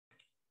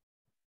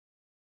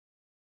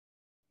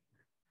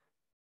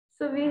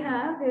So we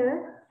have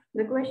here,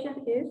 the question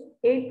is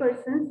 8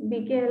 persons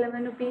BK,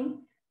 LMNO, P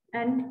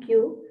and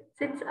Q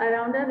sits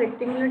around a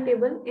rectangular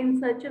table in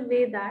such a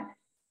way that,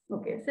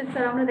 okay, sits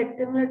around a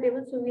rectangular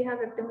table. So we have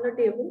rectangular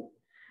table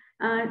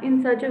and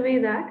in such a way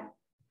that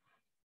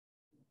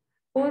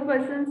 4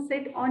 persons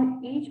sit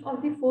on each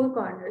of the 4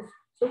 corners.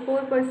 So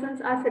 4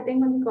 persons are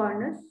sitting on the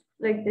corners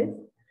like this,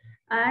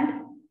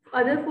 and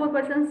other 4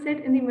 persons sit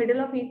in the middle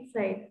of each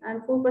side,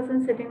 and 4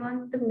 persons sitting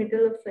on the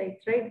middle of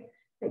sides, right?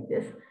 Like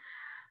this.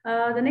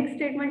 The next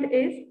statement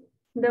is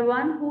the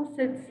one who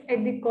sits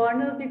at the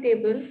corner of the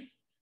table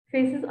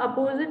faces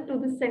opposite to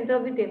the center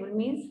of the table.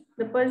 Means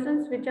the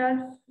persons which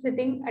are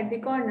sitting at the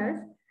corners,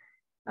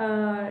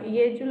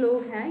 ये जो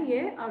लोग हैं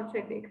ये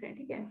outside देख रहे हैं,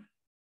 ठीक है?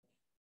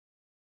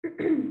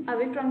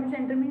 Away from the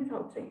center means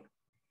outside.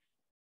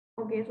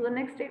 Okay, so the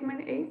next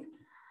statement is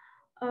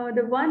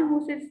the one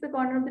who sits the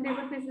corner of the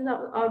table faces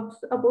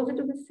opposite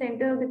to the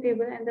center of the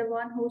table, and the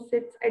one who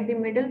sits at the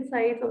middle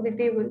side of the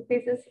table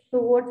faces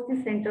towards the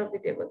center of the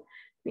table.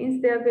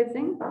 Means they are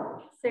facing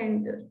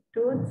center,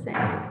 towards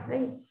center,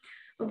 right?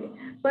 Okay,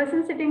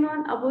 persons sitting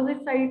on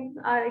opposite sides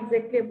are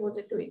exactly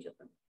opposite to each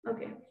other.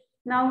 Okay,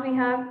 now we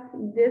have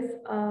this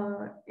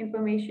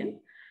information.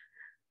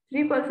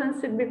 3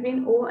 persons sit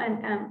between O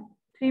and M.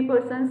 3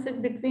 persons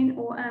sit between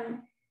O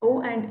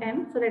and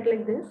M, so that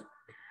like this.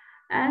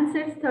 And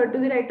sits third to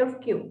the right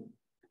of Q.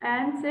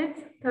 And sits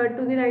third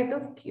to the right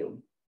of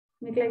Q.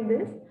 Make like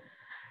this.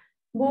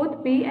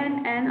 Both B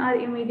and N are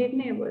immediate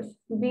neighbors.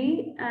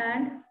 B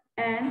and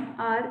N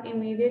are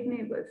immediate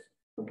neighbors.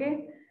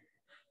 Okay.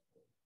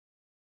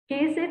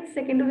 K sits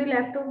second to the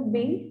left of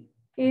B.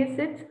 K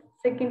sits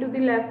second to the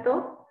left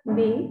of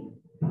B.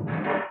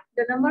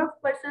 The number of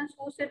persons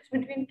who sits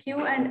between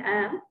Q and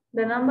M.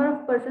 The number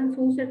of persons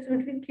who sits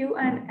between Q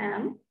and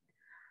M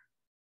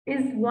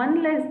is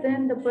 1 less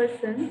than the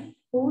person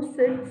who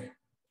sits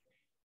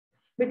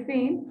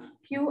between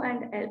Q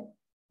and L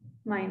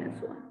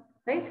minus 1,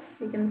 right?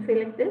 We can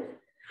say like this.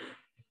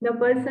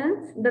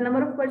 The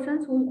number of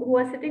persons who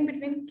are sitting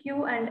between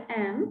Q and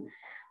M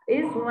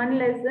is 1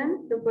 less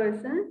than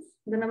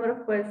the number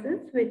of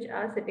persons which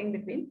are sitting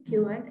between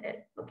Q and L.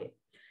 Okay.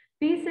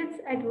 P sits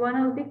at one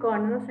of the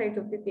corner sides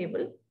of the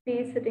table. P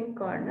is sitting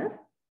corner.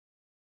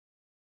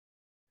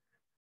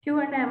 Q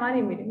and M are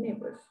immediate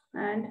neighbors,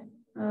 and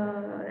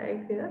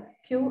right here,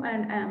 Q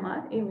and M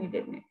are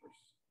immediate neighbors.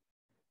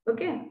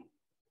 Okay.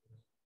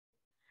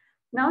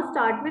 Now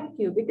start with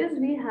Q, because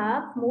we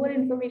have more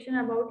information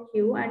about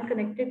Q and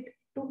connected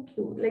to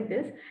Q like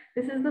this.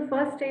 This is the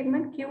first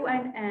statement, Q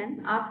and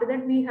N. After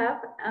that, we have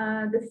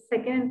the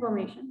second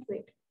information.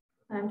 Wait,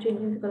 I'm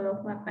changing the color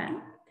of my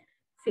pen.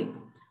 See,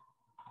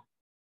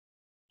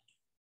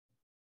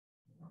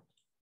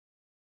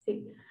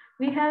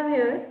 we have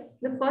here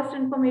the first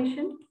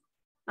information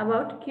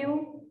about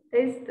Q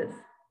is this.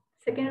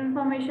 Second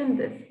information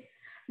this.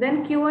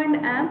 Then Q and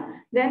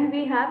M. Then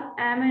we have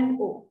M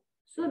and O.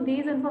 So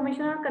these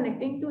information are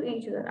connecting to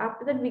each other.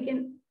 After that we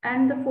can,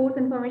 and the fourth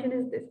information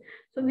is this.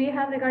 So we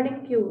have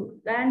regarding Q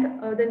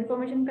and the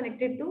information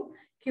connected to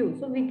Q.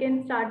 So we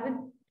can start with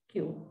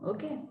Q.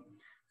 Okay.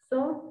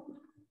 So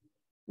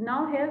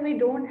now here we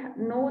don't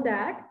know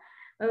that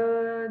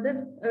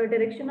the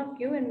direction of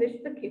Q in which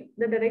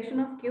the direction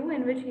of Q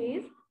in which he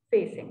is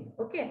facing.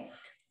 Okay.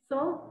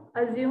 So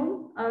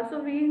assume,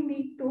 so we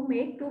need to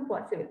make 2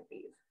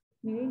 possibilities.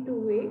 We need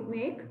to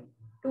make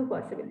 2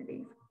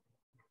 possibilities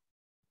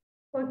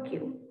for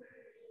Q.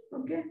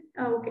 Okay.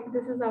 Okay.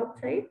 This is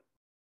outside.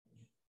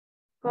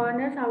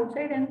 Corners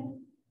outside and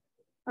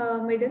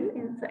middle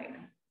inside.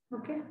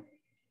 Okay.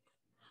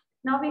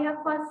 Now we have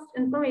first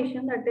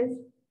information, that is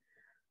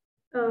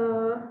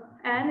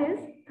N is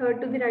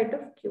third to the right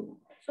of Q.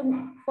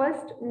 So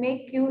first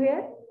make Q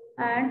here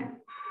and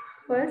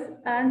first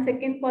and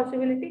second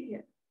possibility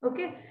here.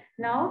 Okay.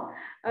 Now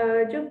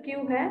जो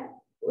Q है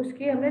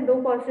उसकी हमने 2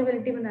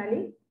 possibility बना ली.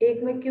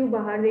 एक में Q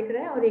बाहर देख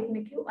रहा है और एक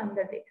में Q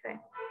अंदर देख रहा है.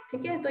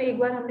 ठीक है. तो एक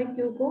बार हमने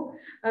Q को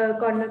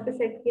कॉर्नर पे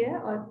सेट किया है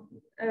और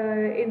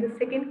in the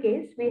second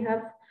case we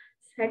have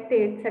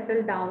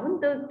settled down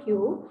the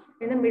Q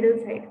in the middle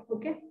side.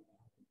 Okay.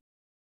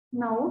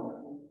 Now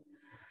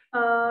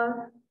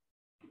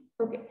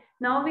okay,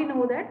 now we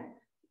know that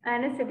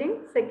N is sitting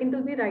second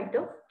to the right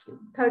of Q,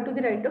 third to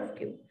the right of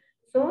Q.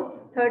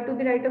 So third to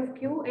the right of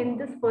Q in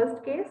this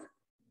first case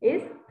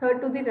is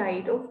third to the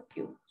right of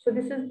Q. So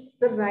this is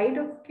the right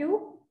of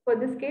Q for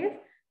this case.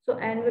 So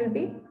N will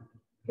be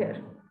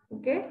here.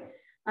 Okay.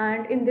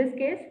 And in this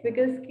case,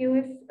 because Q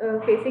is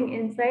facing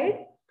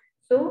inside,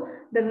 so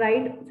the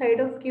right side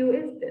of Q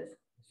is this.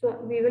 So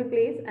we will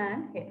place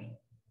N here.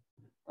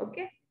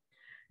 Okay.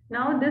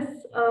 Now this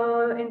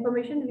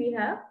information we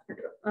have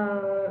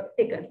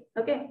taken.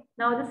 Okay.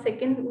 Now the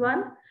second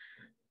one,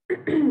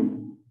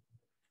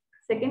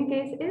 second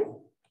case is,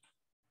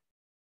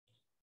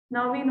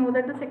 now we know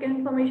that the second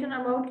information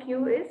about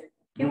Q is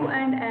Q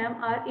and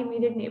M are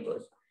immediate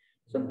neighbors.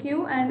 So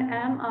Q and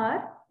M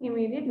are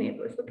immediate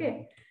neighbors.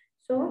 Okay.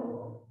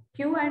 So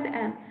Q and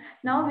M.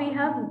 Now we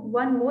have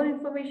one more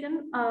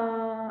information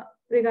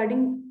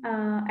regarding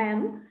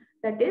M.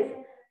 That is,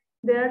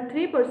 there are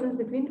 3 persons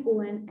between O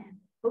and M.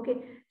 Okay,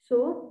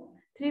 so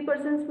 3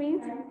 persons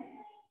means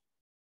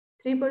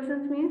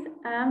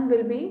M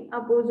will be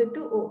opposite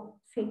to O.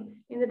 See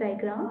in the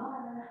diagram,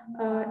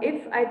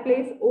 if I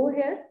place O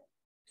here,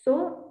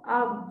 so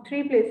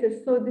 3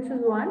 places. So this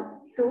is 1,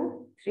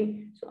 2,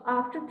 3. So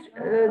after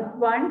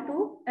 1,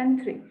 2,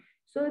 and 3.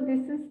 So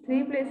this is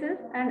 3 places,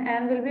 and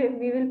M will be,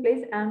 we will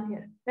place M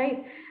here,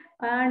 right?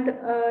 And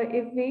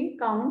if we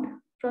count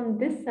from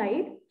this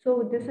side,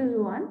 so this is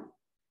 1,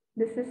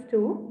 this is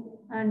 2,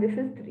 and this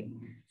is 3.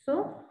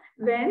 So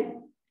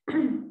when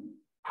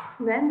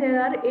when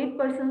there are 8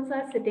 persons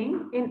are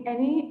sitting in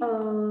any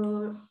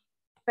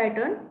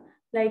pattern,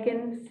 like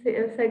in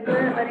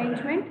circular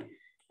arrangement,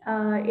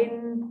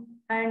 in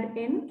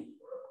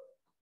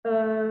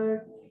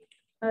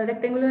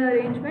rectangular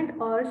arrangement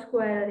or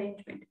square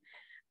arrangement,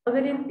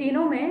 अगर इन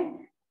तीनों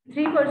में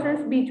 3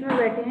 persons बीच में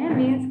बैठे हैं,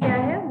 means क्या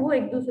है, वो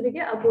एक दूसरे के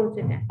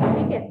अपोजिट है,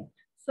 ठीक है.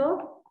 So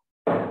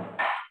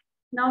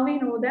now we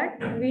know that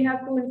we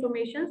have 2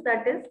 informations,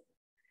 that is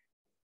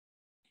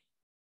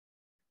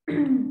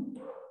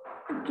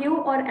Q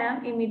और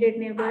M इमीडिएट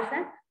नेबर्स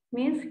हैं,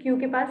 मीन्स Q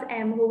के पास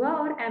M होगा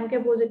और M के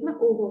अपोजिट में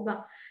O होगा.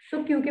 तो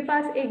Q के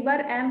पास एक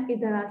बार M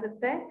इधर आ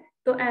सकता है,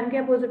 तो M के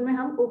अपोजिट में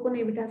हम O को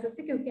नहीं बिठा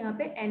सकते क्योंकि यहाँ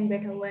पे N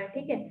बैठा हुआ है,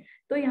 ठीक है.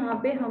 तो यहाँ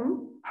पे हम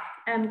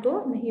M को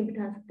नहीं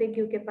बिठा सकते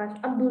Q के पास.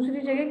 अब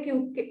दूसरी जगह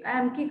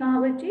M की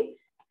कहाँ बची,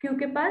 Q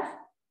के पास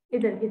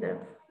इधर की तरफ,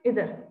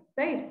 इधर,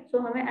 राइट. सो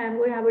हमें M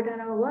को यहाँ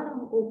बिठाना होगा और हम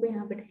O को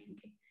यहाँ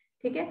बिठाएंगे,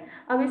 ठीक है.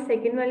 अब इस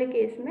सेकेंड वाले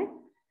केस में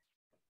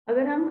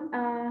अगर हम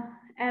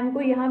M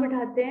को यहाँ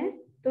बिठाते हैं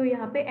तो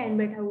यहाँ पे N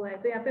बैठा हुआ है,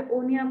 तो यहाँ पे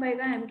O नहीं आ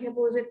पाएगा M के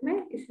अपोजिट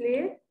में,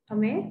 इसलिए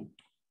हमें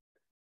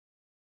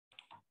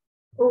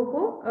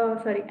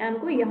M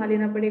को यहाँ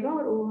लेना पड़ेगा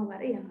और O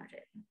हमारे यहाँ आ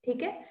जाएगा,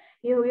 ठीक है.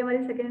 ये हो गई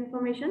हमारी second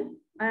information.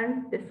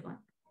 And this one,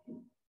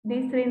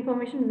 these 3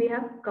 information we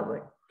have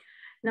covered.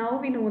 Now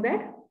we know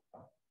that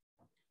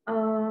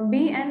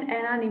B and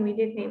N are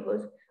immediate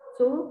neighbors.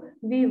 So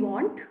we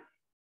want,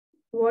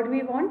 what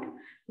we want?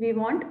 We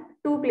want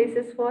 2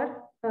 places for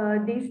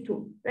these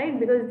 2, right?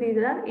 Because these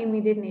are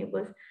immediate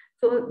neighbors.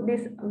 So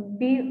this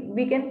B,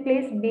 we can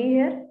place B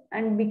here,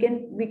 and we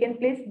can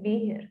place B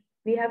here.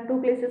 We have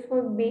 2 places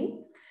for B.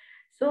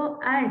 So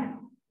and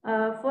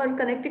for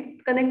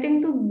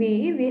connecting to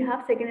B, we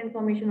have second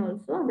information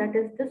also, that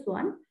is this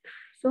one.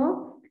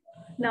 So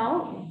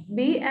now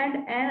B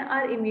and N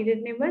are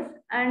immediate neighbors,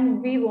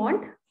 and we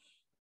want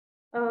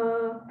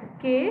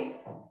K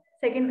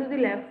second to the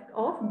left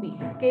of B.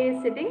 K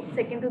is sitting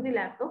second to the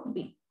left of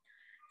B.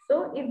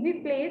 So if we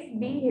place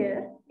B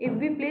here, if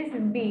we place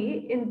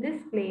B in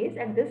this place,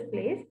 at this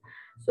place,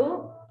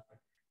 so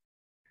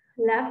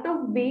left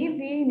of B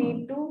we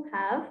need to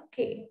have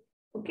K.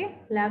 Okay,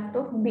 left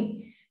of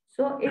B.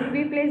 So if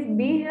we place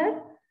B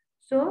here,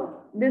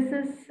 so this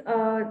is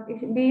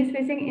B is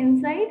facing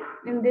inside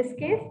in this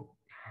case.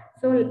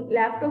 So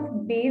left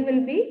of B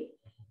will be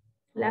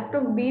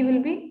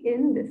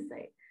in this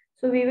side.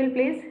 So we will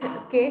place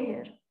K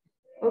here.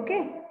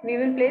 Okay, we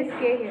will place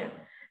K here.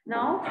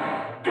 Now,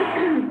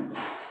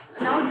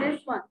 now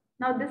this one,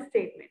 now this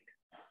statement.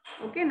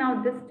 Okay,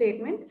 now this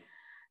statement,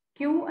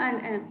 Q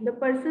and M. The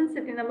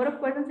number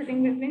of persons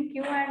sitting between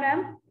Q and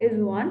M is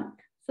 1.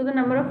 So the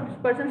number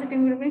of persons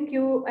sitting between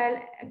Q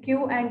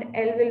and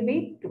L will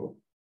be 2.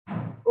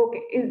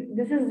 Okay,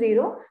 this is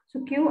 0.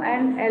 So Q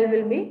and L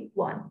will be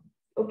 1.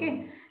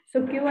 Okay,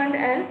 so Q and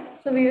L,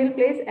 so we will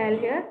place L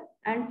here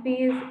and P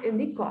is in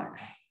the corner.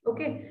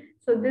 Okay,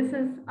 so this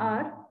is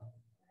our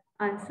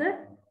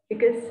answer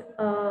because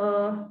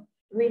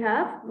we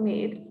have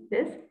made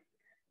this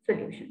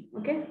solution.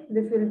 Okay,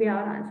 this will be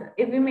our answer.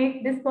 If we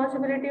make this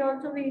possibility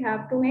also, we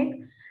have to make,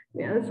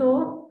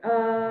 so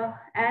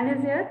N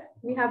is here,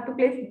 we have to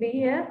place B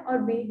here or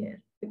B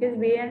here because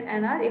B and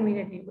N are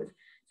immediate neighbors.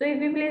 So if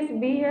we place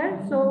B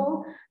here,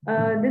 so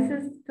this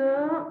is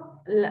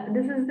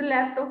the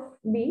left of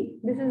B.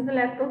 This is the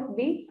left of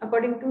B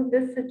according to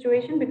this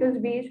situation because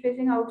B is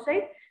facing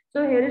outside.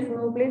 So here is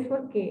no place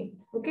for K.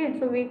 Okay,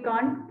 so we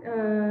can't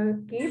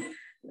keep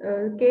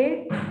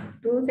K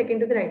to second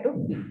to the right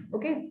of B.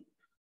 Okay,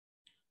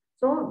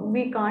 so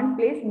we can't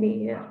place B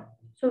here.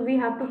 So we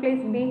have to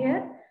place B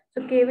here.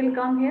 So K will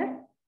come here.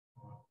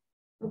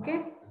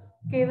 Okay,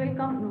 K will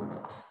come. No.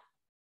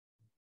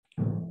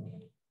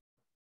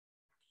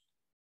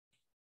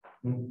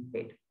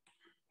 Wait.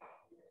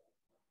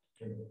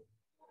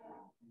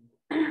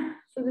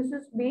 So this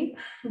is B.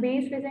 B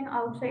is facing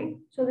outside.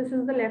 So this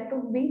is the left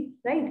of B,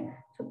 right?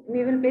 So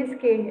we will place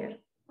K here.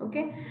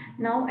 Okay.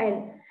 Now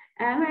L.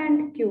 M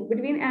and Q.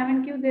 Between M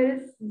and Q there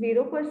is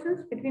 0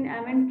 persons. Between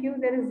M and Q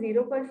there is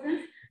 0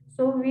 persons.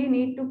 So we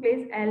need to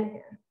place L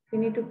here. We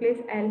need to place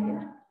L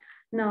here.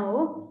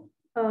 Now,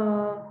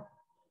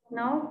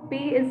 now P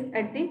is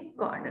at the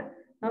corner.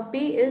 Now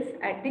P is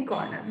at the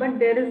corner, but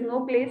there is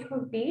no place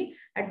for P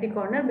at the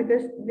corner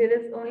because there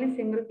is only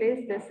single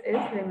place. This is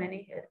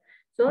remaining here.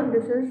 So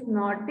this is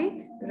not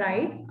the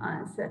right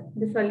answer.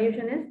 The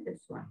solution is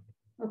this one.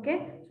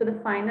 Okay. So the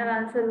final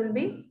answer will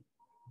be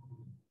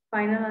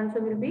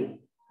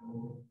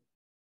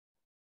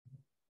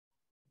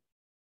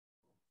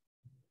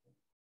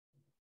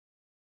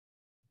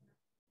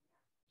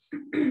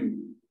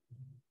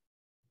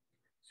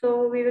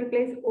So we will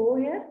place O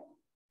here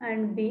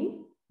and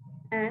B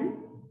and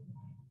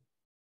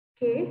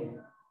K,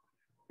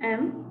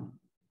 M,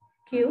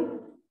 Q,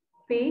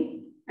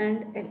 P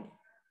and L.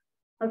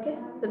 Okay,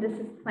 so this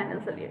is the final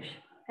solution.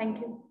 Thank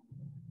you.